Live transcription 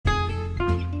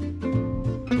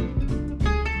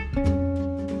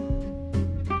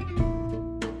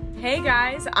Hey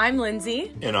guys, I'm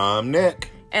Lindsay. And I'm Nick.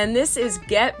 And this is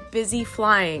Get Busy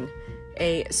Flying,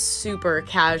 a super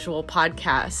casual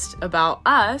podcast about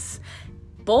us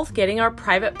both getting our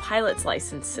private pilot's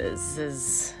licenses.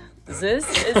 Is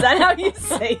that how you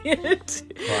say it?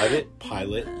 Private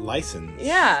pilot license.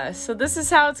 Yeah, so this is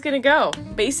how it's going to go.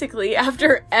 Basically,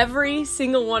 after every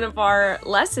single one of our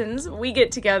lessons, we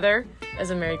get together as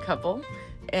a married couple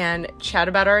and chat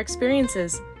about our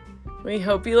experiences. We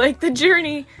hope you like the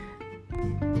journey.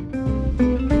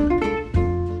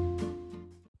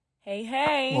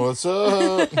 Hey. What's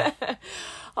up?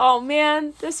 Oh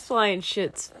man, this flying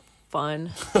shit's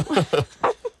fun.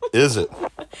 Is it?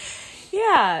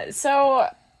 Yeah, so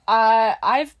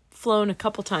I've flown a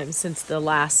couple times since the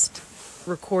last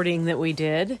recording that we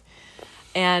did.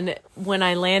 And when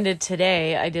I landed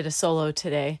today, I did a solo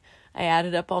today. I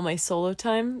added up all my solo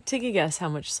time. Take a guess how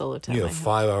much solo time You I have have.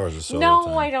 5 hours of solo time.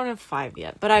 No, I don't have 5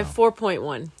 yet, but I have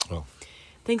 4.1. Oh.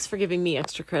 Thanks for giving me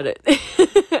extra credit.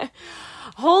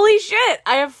 Holy shit!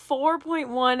 I have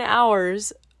 4.1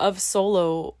 hours of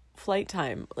solo flight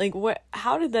time. Like, what?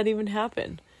 How did that even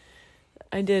happen?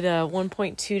 I did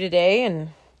 1.2 today, and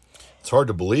It's hard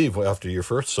to believe after your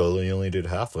first solo, you only did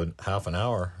half an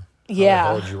hour. Yeah.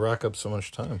 How did you rack up so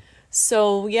much time?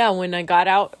 so yeah, when I got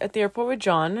out at the airport with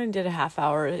John, I did a half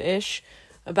hour-ish,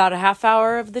 about a half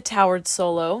hour of the Towered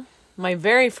solo. My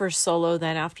very first solo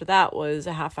then after that was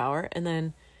a half hour, and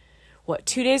then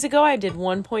 2 days ago I did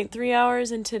 1.3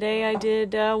 hours, and today I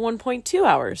did 1.2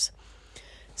 hours.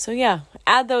 So yeah,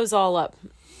 add those all up,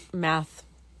 math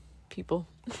people.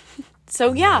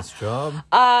 So yeah. Nice job.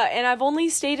 And I've only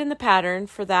stayed in the pattern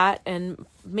for that, and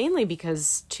mainly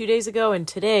because 2 days ago and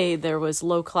today there was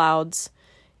low clouds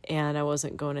and I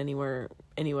wasn't going anywhere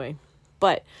anyway.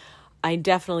 But I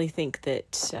definitely think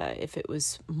that if it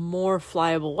was more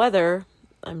flyable weather,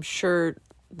 I'm sure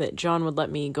that John would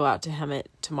let me go out to Hemet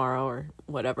tomorrow or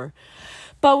whatever.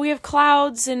 But we have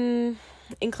clouds and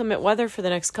inclement weather for the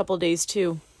next couple of days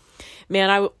too.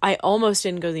 Man, I almost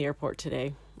didn't go to the airport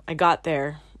today. I got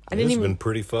there. It's been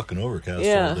pretty fucking overcast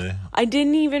all day. I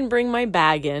didn't even bring my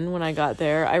bag in when I got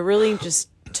there. I really just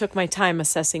took my time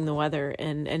assessing the weather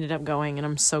and ended up going, and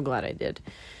I'm so glad I did.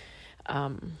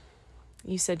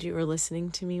 You said you were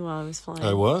listening to me while I was flying.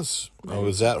 I was. I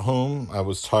was at home. I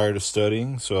was tired of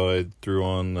studying, so I threw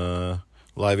on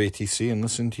live ATC and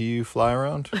listened to you fly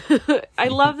around. I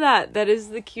love that. That is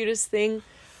the cutest thing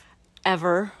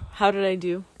ever. How did I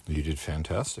do? You did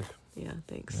fantastic. Yeah,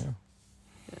 thanks.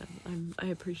 Yeah, I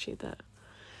appreciate that.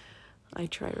 I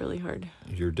try really hard.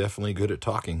 You're definitely good at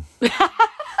talking.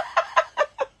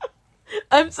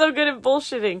 I'm so good at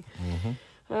bullshitting.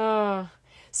 Mm-hmm.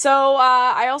 So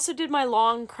I also did my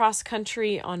long cross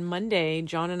country on Monday.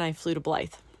 John and I flew to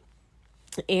Blythe.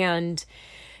 And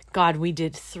God, we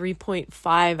did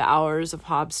 3.5 hours of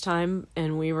Hobbs time,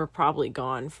 and we were probably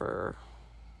gone for,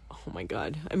 oh my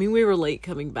God. I mean, we were late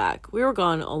coming back. We were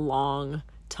gone a long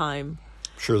time.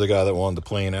 Sure, the guy that wanted the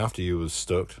plane after you was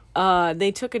stoked.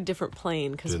 They took a different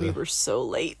plane because we were so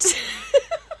late.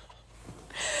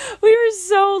 We were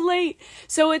so late.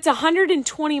 So it's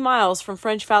 120 miles from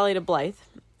French Valley to Blythe,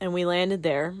 and we landed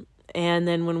there. And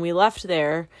then when we left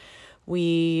there,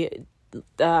 we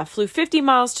flew 50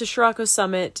 miles to Scirocco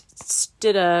Summit,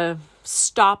 did a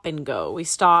stop and go. We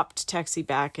stopped, taxied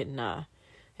back, and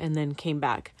then came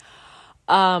back.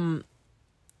 I'm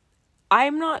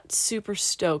not super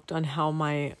stoked on how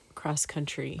my cross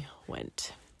country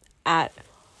went at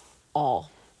all.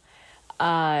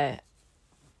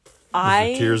 Was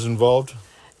there tears involved?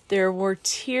 There were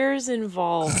tears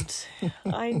involved.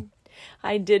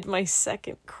 I did my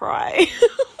second cry.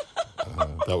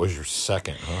 That was your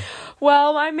second, huh?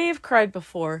 Well, I may have cried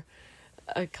before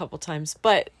a couple times,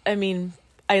 but I mean,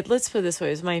 let's put it this way: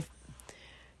 it was my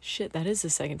shit. That is the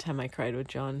second time I cried with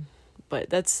John, but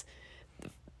that's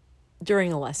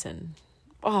during a lesson.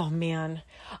 Oh man,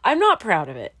 I'm not proud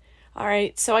of it. All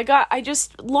right, so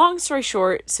long story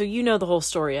short, so you know the whole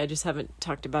story. I just haven't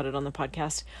talked about it on the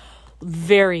podcast.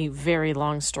 Very, very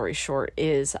long story short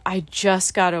is I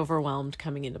just got overwhelmed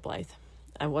coming into Blythe.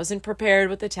 I wasn't prepared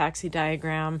with the taxi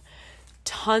diagram.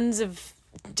 Tons of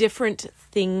different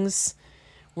things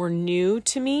were new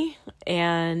to me,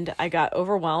 and I got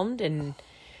overwhelmed and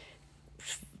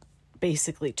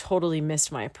basically totally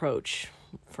missed my approach,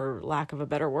 for lack of a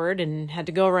better word, and had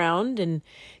to go around and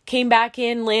came back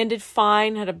in, landed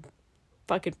fine, had a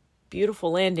fucking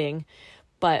beautiful landing.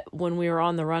 But when we were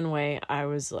on the runway, I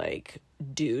was like,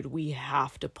 dude, we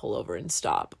have to pull over and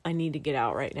stop. I need to get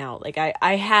out right now. Like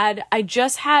I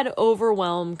just had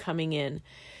overwhelm coming in.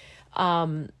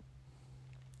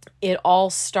 It all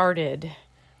started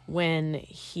when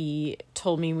he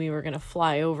told me we were going to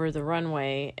fly over the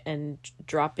runway and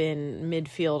drop in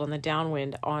midfield on the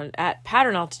downwind at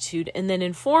pattern altitude, and then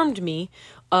informed me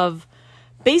of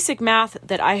basic math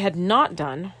that I had not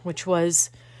done, which was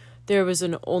there was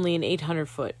only an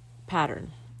 800-foot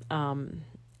pattern.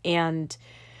 And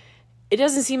it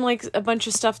doesn't seem like a bunch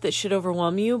of stuff that should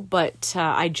overwhelm you, but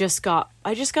I just got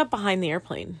behind the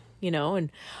airplane,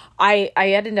 and I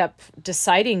ended up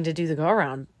deciding to do the go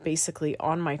around basically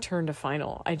on my turn to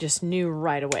final. I just knew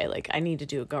right away, like, I need to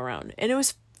do a go around, and it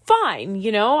was fine.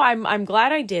 I'm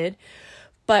glad I did.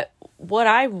 But what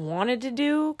I wanted to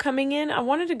do coming in, I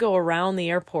wanted to go around the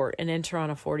airport and enter on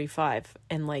a 45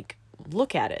 and like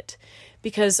look at it,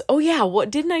 because, oh yeah,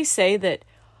 what didn't I say that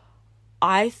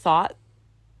I thought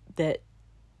that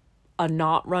a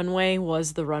not runway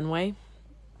was the runway?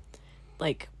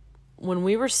 Like, when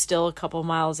we were still a couple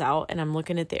miles out and I'm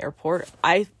looking at the airport,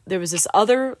 there was this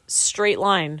other straight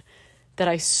line that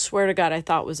I swear to God I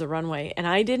thought was a runway, and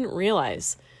I didn't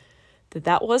realize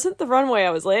that wasn't the runway I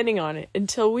was landing on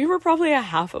until we were probably a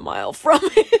half a mile from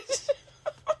it.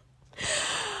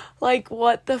 Like,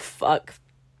 what the fuck?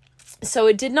 So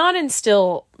it did not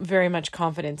instill very much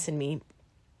confidence in me.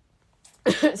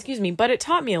 Excuse me, but it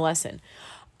taught me a lesson.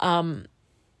 One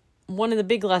of the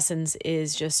big lessons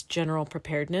is just general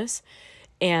preparedness.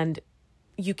 And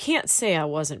you can't say I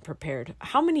wasn't prepared.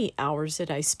 How many hours did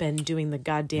I spend doing the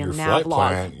goddamn nav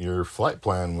log? Your flight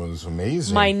plan was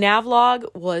amazing. My nav log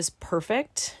was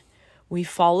perfect. We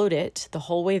followed it the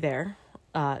whole way there.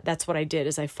 That's what I did,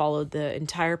 is I followed the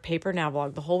entire paper nav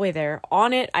log the whole way there.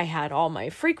 On it, I had all my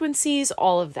frequencies,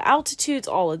 all of the altitudes,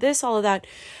 all of this, all of that.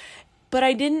 But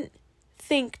I didn't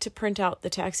think to print out the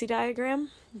taxi diagram,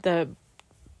 the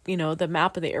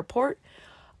map of the airport.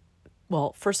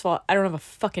 Well, first of all, I don't have a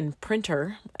fucking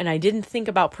printer, and I didn't think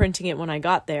about printing it when I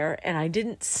got there, and I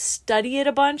didn't study it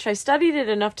a bunch. I studied it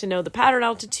enough to know the pattern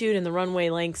altitude and the runway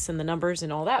lengths and the numbers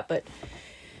and all that, but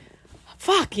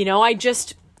fuck, I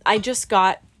just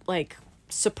got like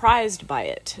surprised by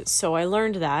it. So I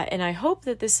learned that, and I hope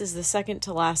that this is the second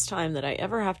to last time that I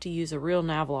ever have to use a real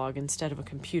navlog instead of a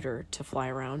computer to fly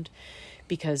around,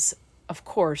 because of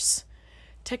course,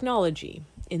 technology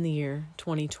in the year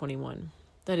 2021.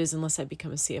 That is, unless I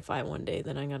become a CFI one day,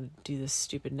 then I'm going to do this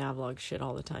stupid navlog shit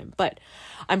all the time. But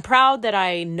I'm proud that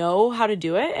I know how to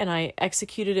do it, and I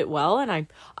executed it well, and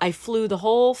I flew the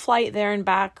whole flight there and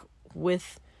back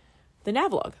with the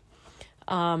navlog.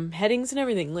 Headings and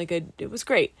everything. Like, it was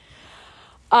great.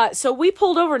 So we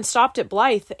pulled over and stopped at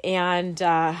Blythe, and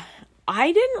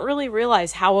I didn't really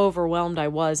realize how overwhelmed I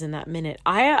was in that minute.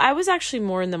 I was actually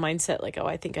more in the mindset like, oh,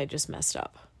 I think I just messed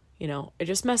up. I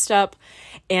just messed up.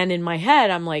 And in my head,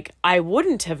 I'm like, I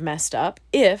wouldn't have messed up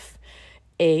if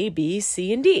A, B,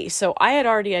 C, and D. So I had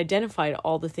already identified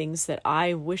all the things that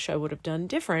I wish I would have done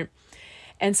different.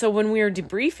 And so when we were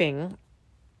debriefing,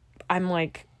 I'm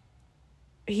like,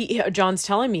 John's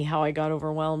telling me how I got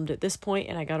overwhelmed at this point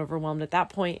and I got overwhelmed at that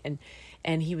point.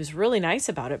 And he was really nice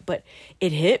about it, but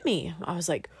it hit me. I was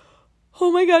like,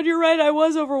 oh my God, you're right. I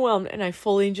was overwhelmed. And I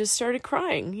fully just started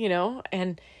crying,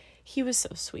 and he was so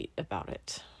sweet about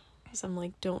it. So I'm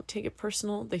like, don't take it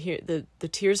personal. The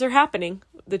tears are happening.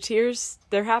 The tears,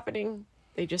 they're happening.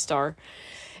 They just are.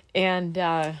 And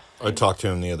I talked to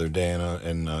him the other day,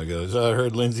 and goes, I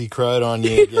heard Lindsay cried on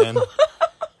you again.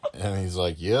 And he's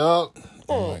like, yep.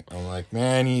 I'm like,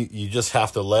 man, you just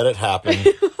have to let it happen.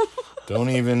 Don't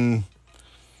even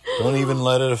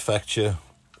let it affect you.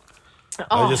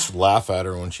 I just laugh at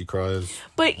her when she cries.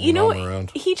 But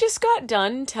he just got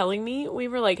done telling me, we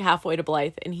were like halfway to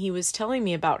Blythe, and he was telling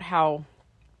me about how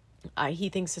he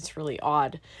thinks it's really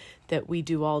odd that we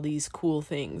do all these cool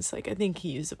things. Like, I think he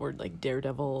used the word like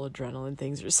daredevil, adrenaline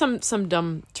things, or some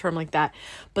dumb term like that,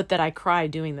 but that I cry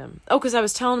doing them. Oh, because I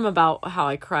was telling him about how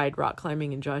I cried rock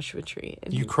climbing in Joshua Tree.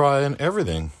 And you cry in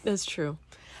everything. That's true.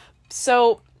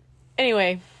 So,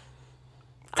 anyway...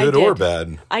 Good or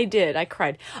bad? I did. I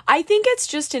cried. I think it's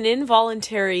just an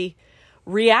involuntary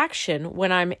reaction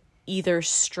when I'm either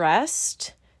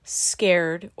stressed,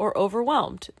 scared, or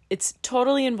overwhelmed. It's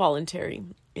totally involuntary.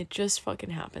 It just fucking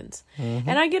happens. Mm-hmm.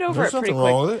 And I get over it pretty quick. There's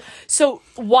nothing wrong with it. So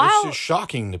while... It's just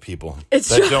shocking to people that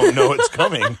don't know it's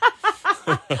coming.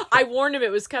 I warned him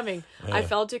it was coming. Yeah. I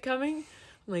felt it coming.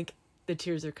 I'm like, the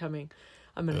tears are coming.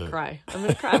 I'm going to cry. I'm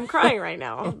going to cry. I'm crying right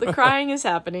now. The crying is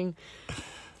happening.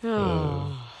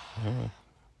 Oh,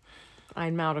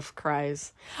 I'm out of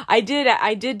cries. I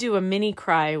did do a mini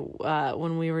cry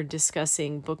when we were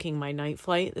discussing booking my night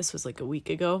flight. This was like a week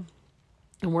ago,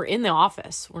 and we're in the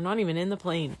office. We're not even in the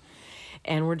plane,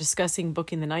 and we're discussing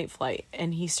booking the night flight.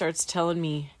 And he starts telling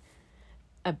me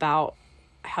about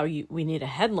we need a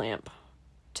headlamp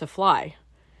to fly.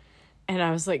 And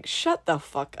I was like, shut the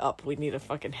fuck up. We need a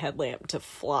fucking headlamp to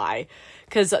fly.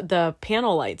 Because the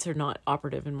panel lights are not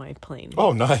operative in my plane.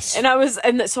 Oh, nice.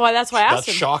 And so that's why I asked That's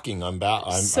him. shocking. I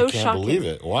can't shocking. believe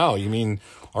it. Wow, you mean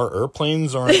our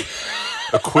airplanes aren't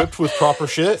equipped with proper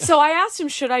shit? So I asked him,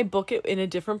 should I book it in a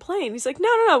different plane? He's like,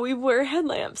 no, we wear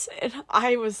headlamps. And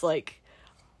I was like,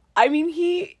 I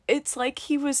mean, it's like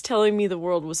he was telling me the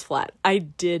world was flat. I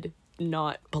did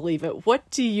not believe it. What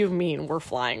do you mean we're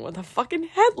flying with a fucking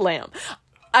headlamp?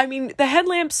 I mean, the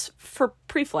headlamp's for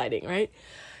pre-flighting, right?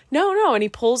 No. And he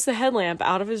pulls the headlamp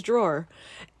out of his drawer,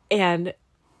 and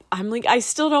I'm like, I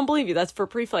still don't believe you. That's for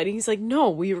pre-flighting. He's like, no,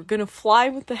 we were going to fly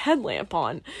with the headlamp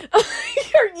on.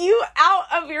 Are you out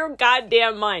of your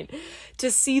goddamn mind? To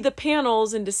see the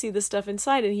panels and to see the stuff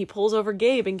inside. And he pulls over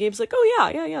Gabe, and Gabe's like,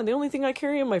 oh yeah. The only thing I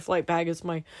carry in my flight bag is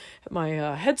my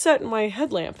headset and my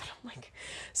headlamp. And I'm like,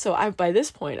 so by this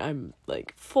point, I'm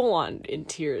like full on in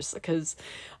tears because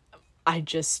I'm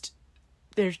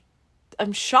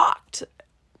shocked.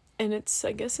 And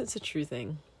I guess it's a true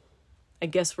thing. I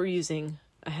guess we're using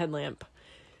a headlamp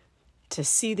to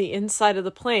see the inside of the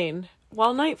plane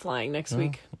while night flying next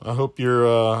week. I hope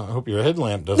your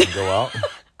headlamp doesn't go out.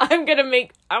 I'm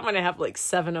gonna have like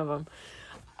 7 of them.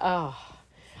 Oh,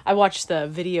 I watched the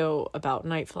video about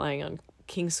night flying on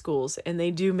King's Schools, and they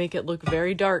do make it look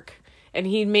very dark. And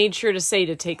he made sure to say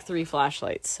to take 3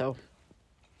 flashlights. So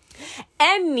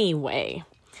anyway,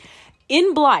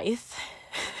 in Blythe,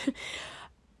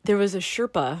 there was a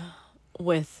Sherpa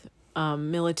with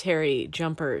military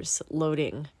jumpers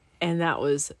loading, and that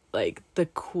was like the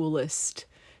coolest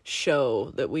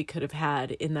show that we could have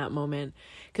had in that moment,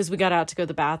 because we got out to go to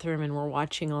the bathroom and we're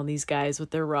watching all these guys with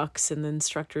their rucks and the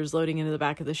instructors loading into the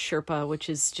back of the Sherpa, which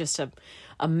is just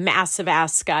a massive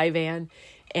ass sky van.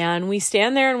 And we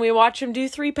stand there and we watch them do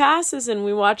 3 passes, and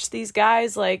we watch these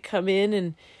guys like come in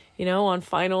and, on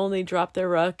final they drop their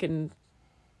ruck and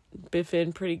biff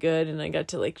in pretty good. And I got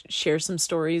to like share some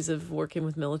stories of working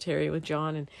with military with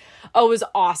John, and it was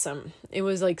awesome. It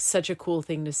was like such a cool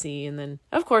thing to see. And then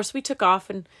of course we took off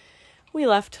and we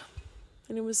left,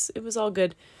 and it was all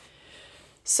good.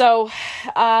 So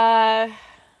yeah,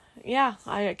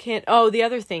 I can't. The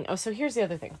other thing. So here's the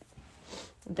other thing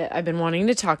that I've been wanting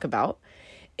to talk about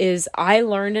is I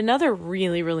learned another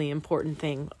really, really important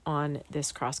thing on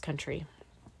this cross country.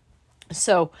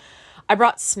 So I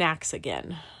brought snacks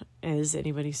again. Is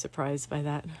anybody surprised by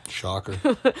that? Shocker.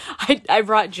 I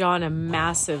brought John a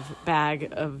massive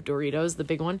bag of Doritos, the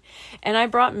big one, and I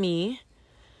brought me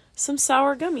some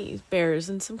sour gummy bears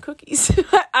and some cookies.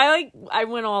 I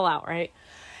went all out, right?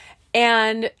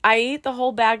 And I ate the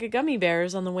whole bag of gummy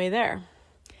bears on the way there.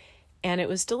 And it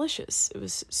was delicious. It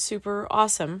was super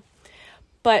awesome.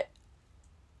 But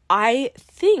I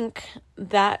think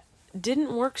that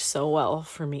didn't work so well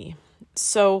for me.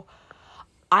 So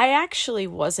I actually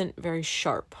wasn't very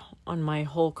sharp on my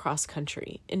whole cross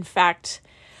country. In fact,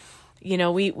 we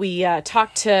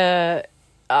talked to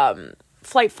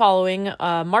Flight Following,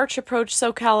 March Approach,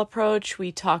 SoCal Approach.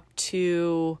 We talked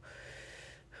to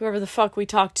whoever the fuck we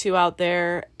talked to out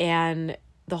there, and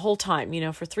the whole time,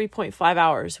 for 3.5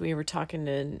 hours, we were talking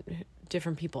to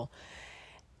different people.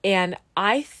 And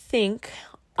I think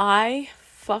I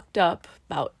fucked up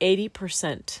about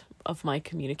 80% of my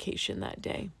communication that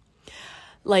day.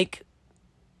 Like,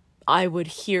 I would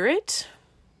hear it,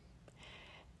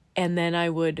 and then I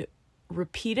would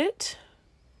repeat it,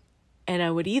 and I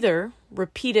would either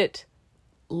repeat it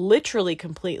literally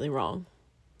completely wrong,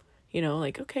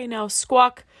 like, okay, now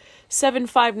squawk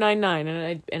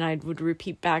 7599, and I would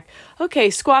repeat back, okay,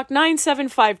 squawk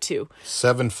 9752.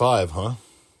 75, huh?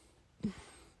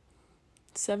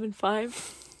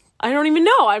 75? I don't even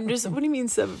know. I'm just, what do you mean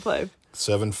 75?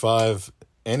 75.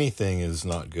 Anything is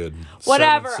not good.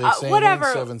 Whatever. 7,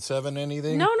 whatever. 7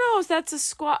 anything? No, that's a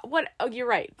squat. What? Oh, you're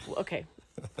right. Okay.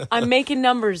 I'm making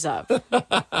numbers up.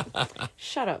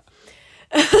 Shut up.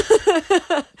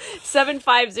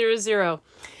 7500.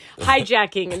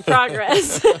 Hijacking in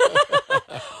progress.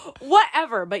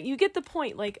 Whatever. But you get the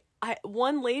point. Like,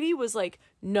 one lady was like,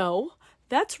 no,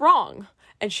 that's wrong.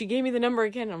 And she gave me the number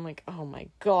again. I'm like, oh my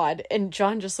God. And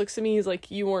John just looks at me. He's like,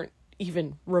 you weren't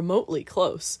even remotely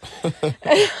close. And I'm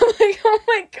like, oh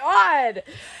my God.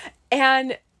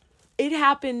 And it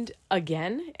happened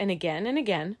again and again and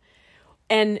again.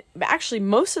 And actually,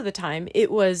 most of the time,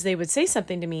 it was they would say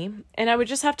something to me, and I would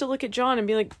just have to look at John and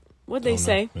be like, what'd they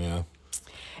say? Yeah.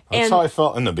 That's how I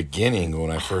felt in the beginning when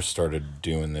I first started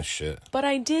doing this shit. But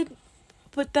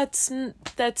that's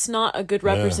not a good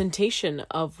representation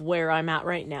of where I'm at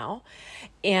right now.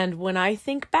 And when I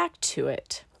think back to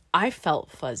it, I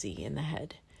felt fuzzy in the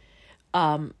head.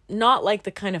 Not like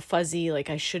the kind of fuzzy, like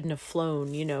I shouldn't have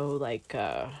flown, like,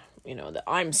 the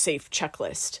I'm safe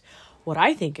checklist. What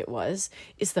I think it was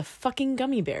is the fucking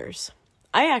gummy bears.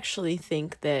 I actually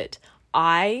think that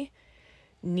I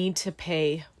need to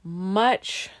pay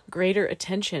much greater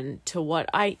attention to what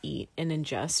I eat and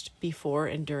ingest before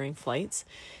and during flights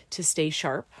to stay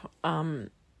sharp.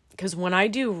 Because when I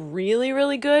do really,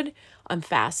 really good, I'm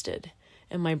fasted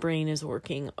and my brain is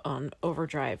working on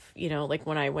overdrive. Like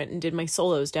when I went and did my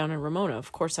solos down in Ramona,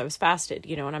 of course I was fasted,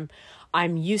 and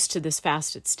I'm used to this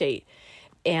fasted state.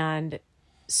 And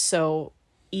so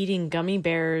eating gummy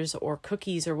bears or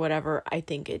cookies or whatever, I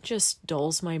think it just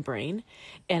dulls my brain.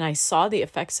 And I saw the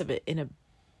effects of it in a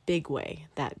big way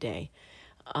that day.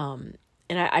 And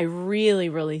I really,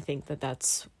 really think that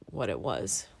that's what it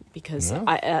was, because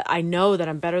I know that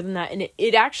I'm better than that. And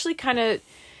it actually kind of,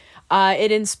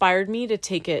 it inspired me to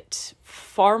take it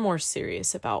far more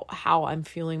serious about how I'm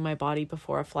feeling my body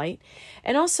before a flight.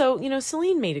 And also,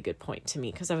 Celine made a good point to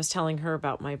me, because I was telling her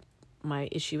about my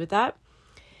issue with that.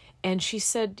 And she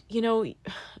said,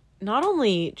 not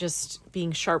only just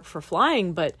being sharp for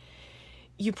flying, but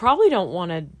you probably don't want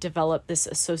to develop this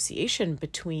association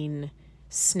between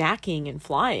snacking and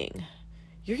flying.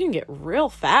 You're going to get real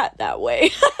fat that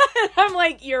way. I'm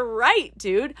like, you're right,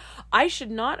 dude. I should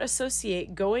not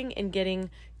associate going and getting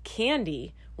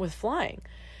candy with flying.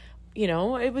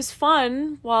 It was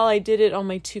fun while I did it on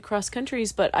my 2 cross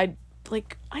countries, but I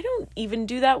don't even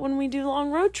do that when we do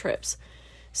long road trips.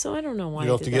 So I don't know why.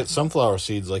 You have to get sunflower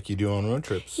seeds like you do on road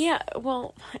trips. Yeah,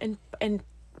 well, and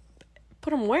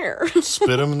put them where? Spit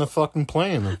them in the fucking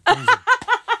plane.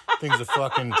 Thing's a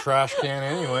fucking trash can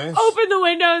anyways. Open the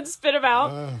window and spit them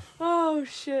out. Oh,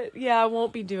 shit. Yeah, I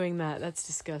won't be doing that. That's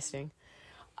disgusting.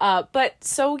 But,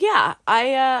 so, yeah,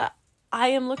 I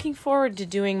am looking forward to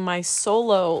doing my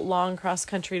solo long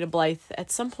cross-country to Blythe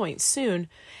at some point soon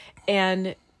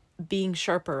and being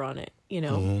sharper on it,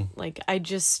 Like,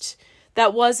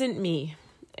 that wasn't me.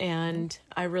 And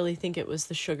I really think it was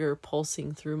the sugar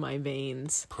pulsing through my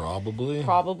veins.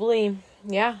 Probably.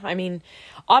 Yeah. I mean,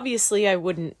 obviously I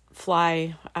wouldn't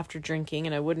fly after drinking,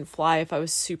 and I wouldn't fly if I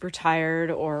was super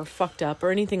tired or fucked up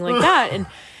or anything like that.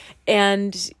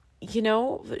 And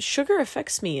sugar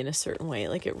affects me in a certain way.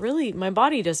 Like my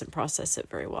body doesn't process it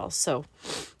very well. So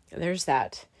there's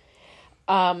that.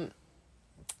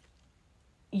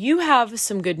 You have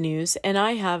some good news, and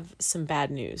I have some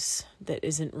bad news that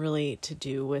isn't really to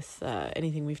do with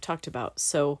anything we've talked about.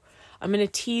 So I'm going to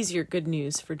tease your good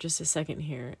news for just a second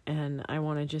here, and I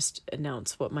want to just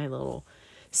announce what my little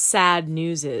sad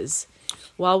news is.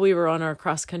 While we were on our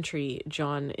cross country,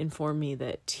 John informed me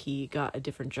that he got a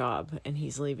different job and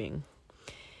he's leaving.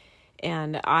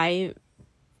 And a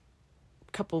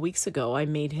couple weeks ago, I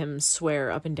made him swear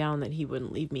up and down that he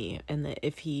wouldn't leave me, and that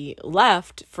if he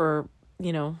left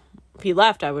if he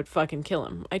left, I would fucking kill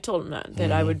him. I told him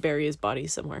that I would bury his body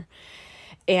somewhere.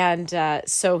 And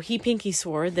so he pinky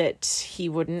swore that he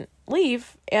wouldn't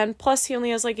leave. And plus he only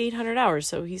has like 800 hours,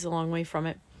 so he's a long way from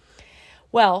it.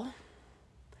 Well,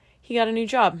 he got a new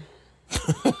job.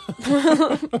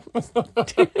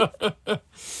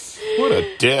 What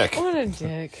a dick.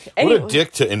 Anyway. What a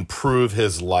dick to improve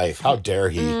his life. How dare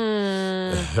he?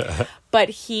 But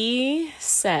he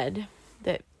said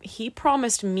that he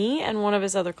promised me and one of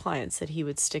his other clients that he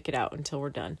would stick it out until we're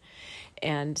done.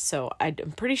 And so I'm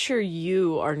pretty sure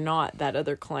you are not that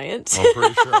other client. I'm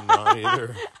pretty sure I'm not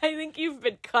either. I think you've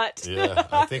been cut. Yeah,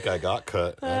 I think I got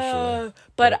cut, actually.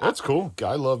 But that's cool.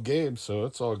 I love Gabe, so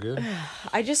it's all good.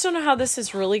 I just don't know how this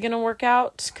is really going to work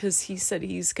out, because he said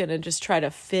he's going to just try to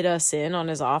fit us in on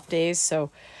his off days. So,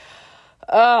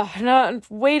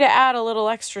 way to add a little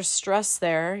extra stress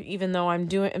there, even though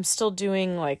I'm still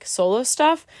doing like solo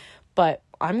stuff, but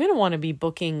I'm going to want to be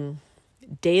booking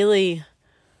daily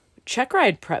check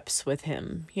ride preps with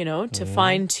him, to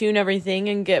fine tune everything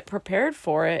and get prepared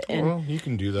for it. And well, you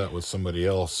can do that with somebody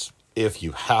else if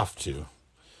you have to.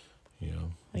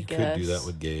 You could do that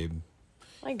with Gabe.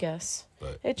 I guess.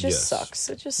 But it just sucks.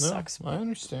 It just sucks. I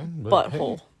understand. But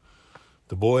butthole. Hey,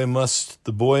 the boy must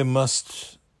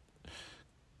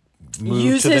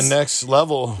move to the next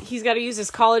level. He's got to use his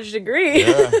college degree.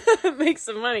 Yeah. Make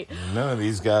some money. None of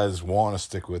these guys want to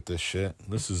stick with this shit.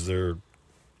 This is their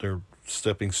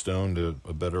stepping stone to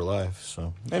a better life.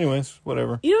 So anyways,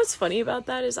 whatever. You know what's funny about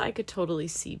that is I could totally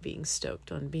see being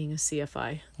stoked on being a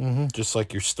CFI. Mm-hmm. Just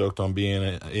like you're stoked on being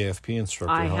an AFP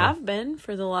instructor. I have been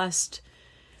for the last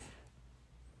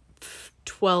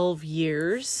 12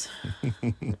 years.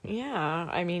 Yeah,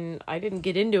 I mean, I didn't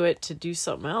get into it to do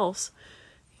something else.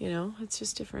 It's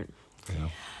just different. Yeah.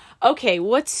 Okay,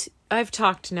 what's I've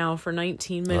talked now for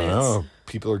 19 minutes. I know.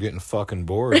 People are getting fucking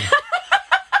bored.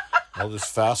 I'll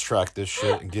just fast track this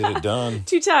shit and get it done.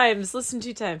 2 times. Listen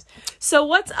 2 times. So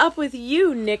what's up with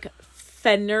you, Nick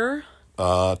Fenner?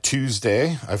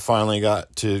 Tuesday, I finally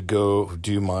got to go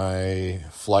do my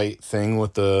flight thing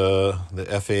with the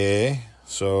FAA.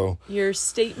 So Your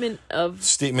statement of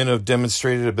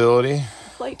demonstrated ability.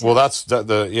 flight test. Well, that's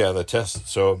the test.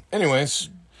 So, anyways,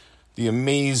 the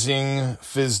amazing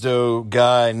FSDO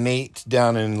guy Nate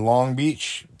down in Long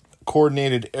Beach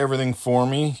coordinated everything for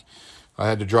me. I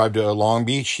had to drive to Long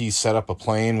Beach. He set up a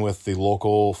plane with the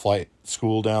local flight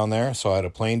school down there, so I had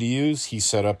a plane to use. He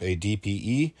set up a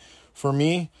DPE for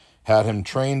me, had him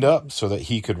trained up so that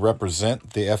he could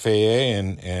represent the FAA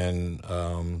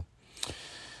and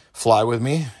fly with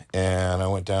me. And I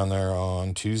went down there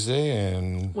on Tuesday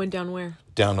and Went down where?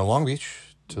 down to Long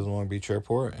Beach, to the Long Beach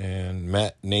airport, and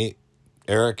met Nate,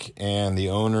 Eric, and the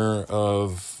owner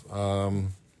of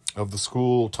the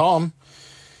school, Tom,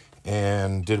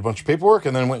 and did a bunch of paperwork,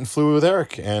 and then went and flew with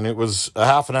Eric, and it was a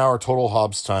half an hour total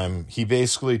Hobbs time. He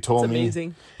basically told me,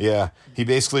 amazing. Yeah, he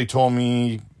basically told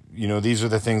me, you know, these are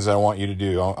the things I want you to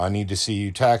do. I need to see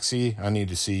you taxi. I need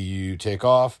to see you take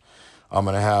off. I'm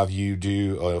going to have you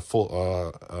do a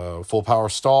full power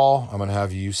stall. I'm going to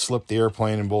have you slip the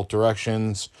airplane in both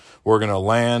directions. We're going to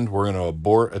land. We're going to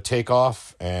abort a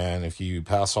takeoff. And if you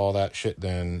pass all that shit,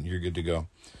 then you're good to go.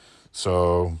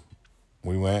 So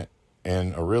we went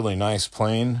in a really nice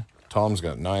plane. Tom's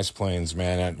got nice planes,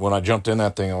 man. And when I jumped in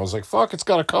that thing, I was like, fuck, it's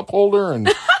got a cup holder. And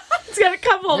It's got a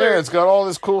cup holder. yeah, it's got all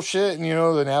this cool shit. And, you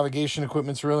know, the navigation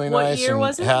equipment's really What nice. year and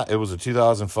was it? It was a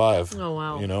 2005. Oh,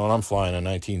 wow. You know, and I'm flying in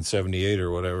 1978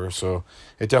 or whatever. So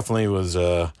it definitely was...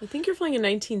 I think you're flying in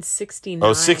 1969.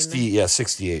 Oh,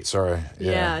 68, sorry.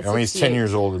 Yeah, I mean, he's 10 68.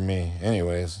 years older than me.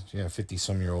 Anyways,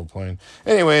 50-some-year-old plane.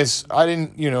 Anyways, I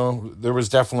didn't, you know, there was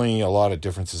definitely a lot of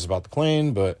differences about the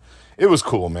plane, but it was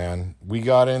cool, man. We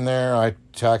got in there, I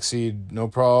taxied, no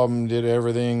problem, did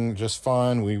everything just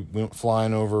fine. We went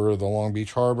flying over the Long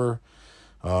Beach Harbor.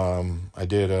 I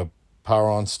did a power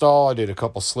on stall. I did a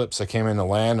couple slips. I came in to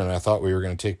land, and I thought we were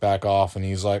going to take back off, and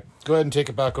he's like, go ahead and take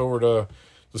it back over to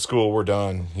the school. We're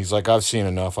done. He's like, I've seen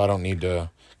enough. I don't need to,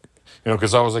 you know,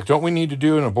 because I was like, don't we need to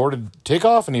do an aborted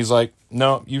takeoff? And he's like,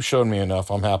 no, you showed me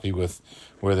enough. I'm happy with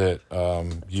it.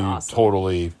 You awesome.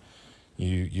 totally,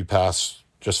 you pass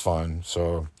just fine.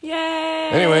 So Yay!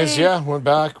 anyways, yeah, went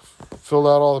back, filled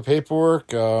out all the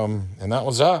paperwork, and that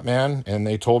was that, man. And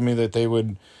they told me that they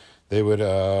would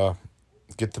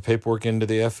get the paperwork into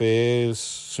the FAA as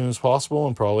soon as possible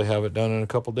and probably have it done in a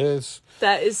couple days.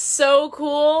 That is so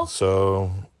cool. So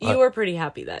You were pretty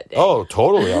happy that day. oh,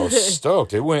 totally. I was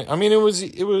stoked. It went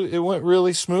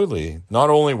really smoothly. Not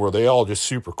only were they all just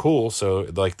super cool, so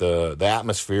like the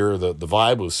atmosphere, the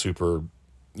vibe was super,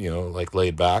 you know, like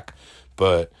laid back,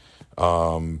 but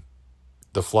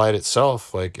the flight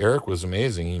itself, like Eric was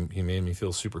amazing. He made me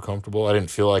feel super comfortable. I didn't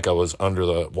feel like I was under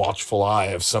the watchful eye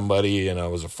of somebody and I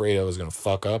was afraid I was going to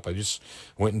fuck up. I just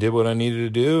went and did what I needed to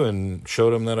do and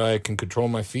showed him that I can control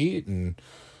my feet, and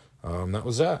that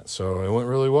was that. So it went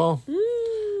really well.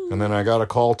 And then I got a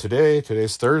call today.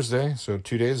 Today's Thursday, so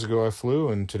 2 days ago I flew,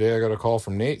 and today I got a call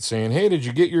from Nate saying, hey, did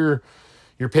you get your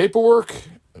paperwork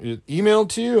emailed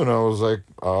to you? And I was like,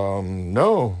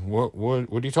 no,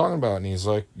 what are you talking about? And he's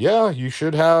like, yeah, you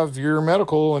should have your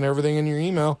medical and everything in your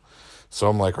email. So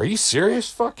I'm like, are you serious?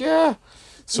 Fuck yeah.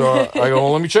 So I go,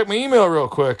 well, let me check my email real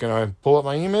quick. And I pull up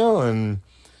my email, and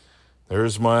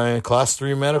there's my class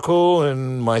 3 medical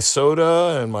and my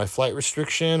soda and my flight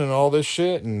restriction and all this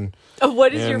shit. And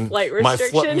What is your flight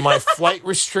restriction? My flight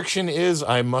restriction is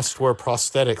I must wear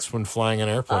prosthetics when flying an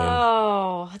airplane.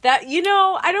 Oh, that, you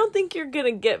know, I don't think you're going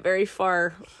to get very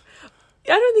far.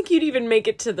 I don't think you'd even make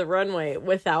it to the runway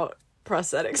without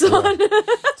prosthetics on.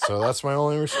 So that's my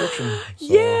only restriction. So,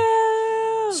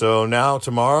 Yeah. So now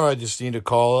tomorrow I just need to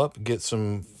call up, get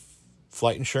some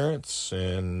flight insurance,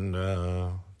 and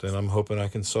then I'm hoping I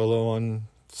can solo on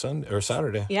Sunday or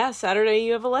Saturday. Yeah, Saturday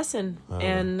you have a lesson.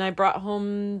 And I brought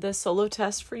home the solo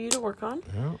test for you to work on.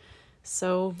 Yeah.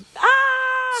 So,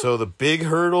 So the big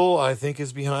hurdle, I think,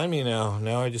 is behind me now.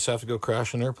 Now I just have to go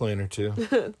crash an airplane or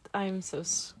two. I'm so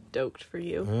stoked for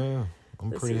you. Yeah, I'm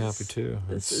This pretty is- happy too.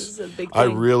 This is a big thing. I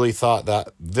really thought that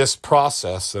this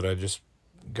process that I just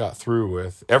got through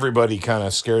with, everybody kind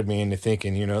of scared me into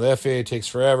thinking, you know, the FAA takes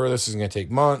forever. This is going to take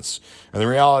months. And the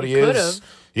reality It is, could've.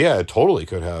 yeah, it totally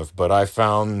could have. But I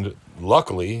found,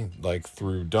 luckily, like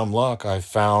through dumb luck, I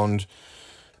found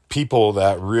people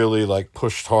that really like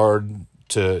pushed hard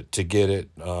to get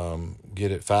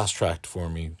it fast tracked for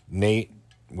me. Nate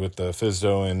with the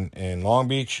Fisdo in Long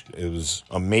Beach. It was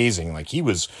amazing. Like, he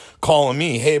was calling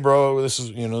me, "Hey, bro, this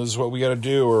is what we got to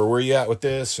do," or "Where you at with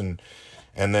this?" And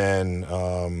then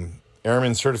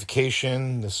airman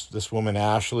certification. This woman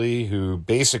Ashley, who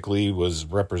basically was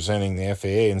representing the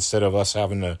FAA instead of us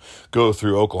having to go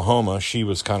through Oklahoma, she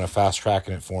was kind of fast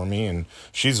tracking it for me, and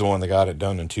she's the one that got it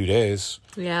done in 2 days.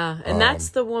 Yeah, and that's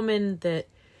the woman that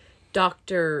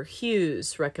Dr.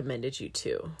 Hughes recommended you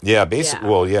to. Yeah, basically.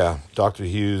 Yeah. Well, yeah, Dr.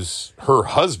 Hughes, her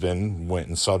husband went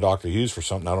and saw Dr. Hughes for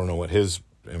something. I don't know what he's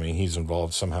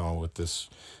involved somehow with this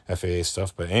FAA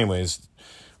stuff. But anyways,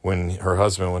 when her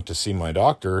husband went to see my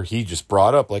doctor, he just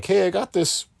brought up, like, "Hey, I got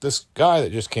this guy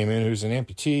that just came in who's an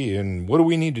amputee, and what do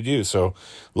we need to do?" So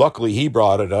luckily he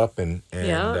brought it up and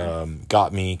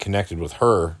got me connected with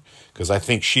her. Because I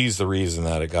think she's the reason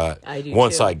that it got...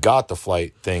 Once I got the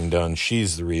flight thing done,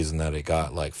 she's the reason that it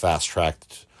got, like,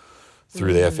 fast-tracked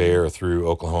through the FAA or through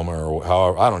Oklahoma or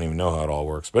however. I don't even know how it all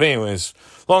works. But anyways,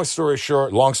 long story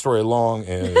long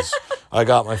is I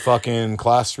got my fucking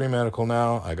Class 3 medical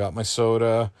now. I got my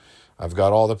SOTA. I've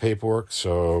got all the paperwork,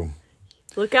 so...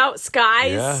 Look out,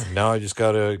 skies! Yeah, now I just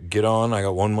got to get on. I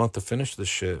got 1 month to finish this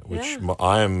shit, which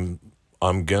I'm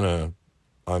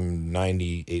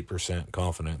 98%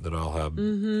 confident that I'll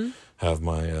have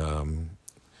my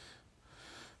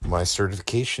my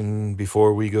certification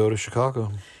before we go to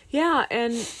Chicago. Yeah,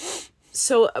 and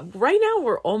so right now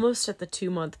we're almost at the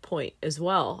 2-month point as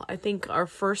well. I think my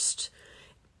first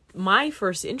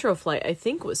intro flight, I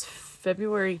think, was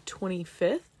February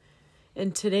 25th,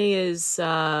 and today is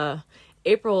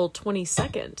April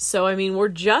 22nd. So, I mean, we're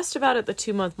just about at the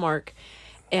 2-month mark.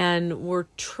 And we're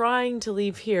trying to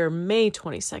leave here May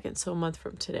 22nd, so a month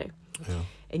from today. Yeah.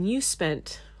 And you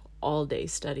spent all day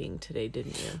studying today,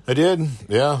 didn't you? I did,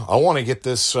 yeah. I want to get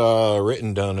this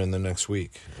written done in the next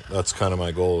week. That's kind of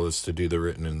my goal, is to do the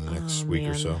written in the next week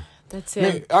or so. That's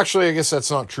it. Actually, I guess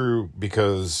that's not true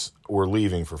because we're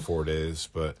leaving for 4 days,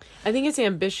 but... I think it's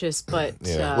ambitious, but...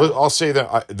 Yeah, I'll say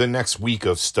that the next week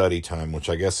of study time, which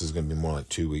I guess is going to be more like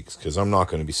 2 weeks, because I'm not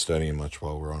going to be studying much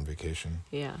while we're on vacation.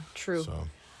 Yeah, true. So...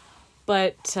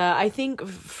 But I think,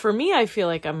 for me, I feel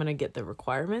like I'm going to get the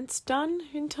requirements done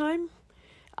in time.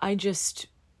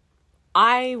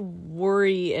 I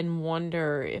worry and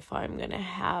wonder if I'm going to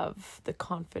have the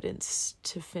confidence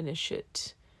to finish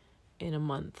it in a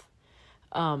month.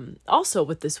 Also,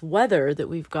 with this weather that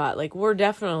we've got, like, we're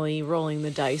definitely rolling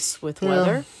the dice with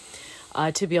weather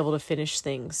to be able to finish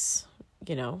things.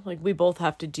 You know, like, we both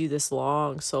have to do this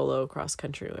long solo cross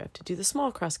country. We have to do the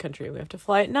small cross country. We have to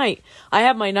fly at night. I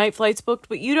have my night flights booked,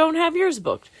 but you don't have yours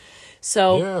booked.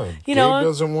 So, Gabe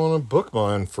doesn't want to book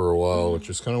mine for a while, which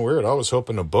is kind of weird. I was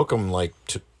hoping to book them like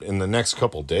in the next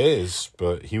couple days,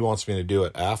 but he wants me to do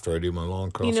it after I do my long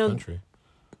cross country.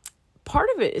 Part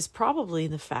of it is probably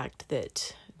the fact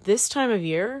that this time of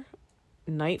year,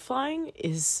 night flying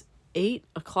is 8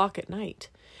 o'clock at night.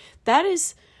 That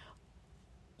is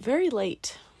very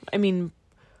late. I mean,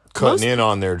 cutting in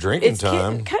on their drinking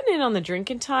time. Cutting in on the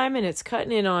drinking time, and it's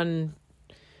cutting in on,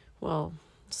 well,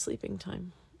 sleeping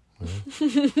time.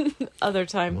 Other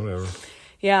time. Whatever.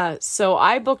 Yeah, so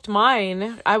I booked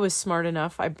mine. I was smart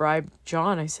enough. I bribed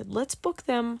John. I said, let's book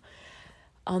them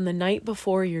on the night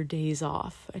before your days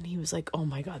off. And he was like, "Oh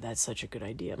my God, that's such a good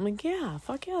idea." I'm like, yeah,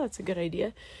 fuck yeah, that's a good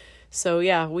idea. So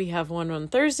yeah, we have one on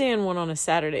Thursday and one on a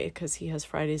Saturday because he has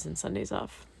Fridays and Sundays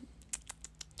off.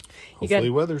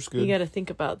 Hopefully weather's good. You got to think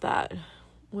about that.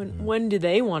 When do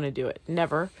they want to do it?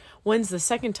 Never. When's the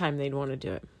second time they'd want to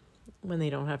do it? When they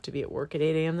don't have to be at work at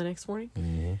 8 a.m. the next morning?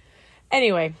 Mm-hmm.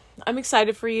 Anyway, I'm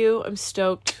excited for you. I'm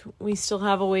stoked. We still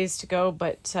have a ways to go,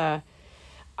 but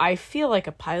I feel like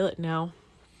a pilot now.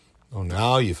 Oh,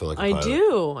 now you feel like a pilot.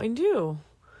 I do.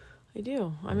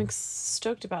 I'm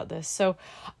stoked about this. So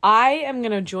I am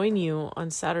going to join you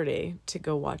on Saturday to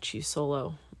go watch you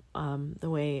solo the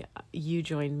way you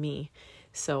joined me.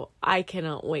 So I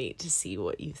cannot wait to see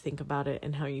what you think about it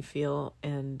and how you feel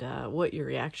and what your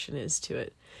reaction is to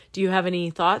it. Do you have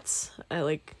any thoughts? I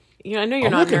know you're not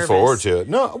nervous. I'm looking forward to it.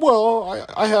 No, well,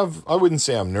 I wouldn't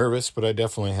say I'm nervous, but I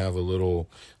definitely have a little,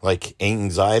 like,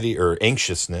 anxiety or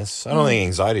anxiousness. I don't think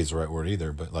anxiety is the right word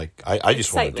either, but, like, I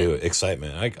just want to do it.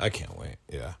 Excitement. I can't wait.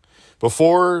 Yeah.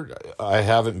 Before, I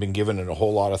haven't been giving it a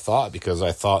whole lot of thought because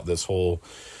I thought this whole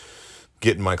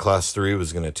getting my class 3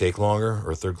 was going to take longer,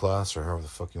 or third class, or however the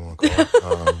fuck you want to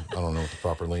call it. I don't know what the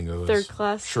proper lingo is. Third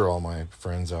class. I'm sure all my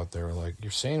friends out there are like, "You're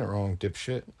saying it wrong,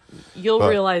 dipshit." You'll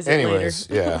realize it anyways,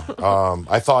 later. Yeah.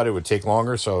 I thought it would take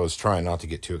longer, so I was trying not to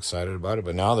get too excited about it.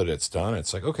 But now that it's done,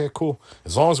 it's like, okay, cool.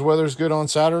 As long as the weather's good on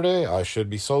Saturday, I should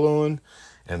be soloing.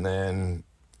 And then,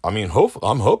 I mean,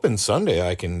 I'm hoping Sunday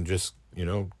I can just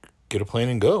get a plane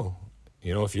and go.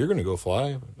 If you're going to go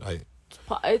fly,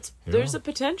 there's a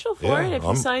potential for it if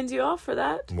he signs you off for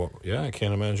that. Well, yeah, I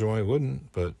can't imagine why he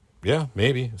wouldn't, but yeah,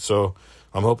 maybe. So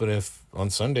I'm hoping if on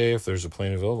Sunday, if there's a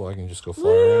plane available, I can just go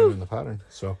fly around in the pattern.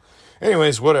 So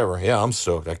anyways, whatever. Yeah, I'm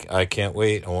stoked. I can't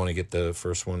wait. I want to get the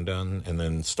first one done and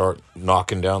then start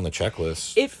knocking down the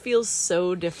checklist. It feels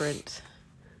so different.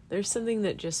 There's something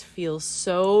that just feels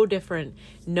so different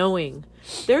knowing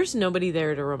there's nobody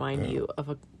there to remind you of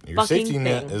a Your fucking safety thing.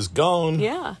 net is gone.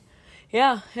 Yeah.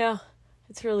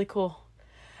 It's really cool.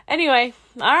 Anyway,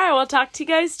 all right, we'll talk to you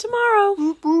guys tomorrow.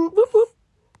 Boop, boop. Boop, boop.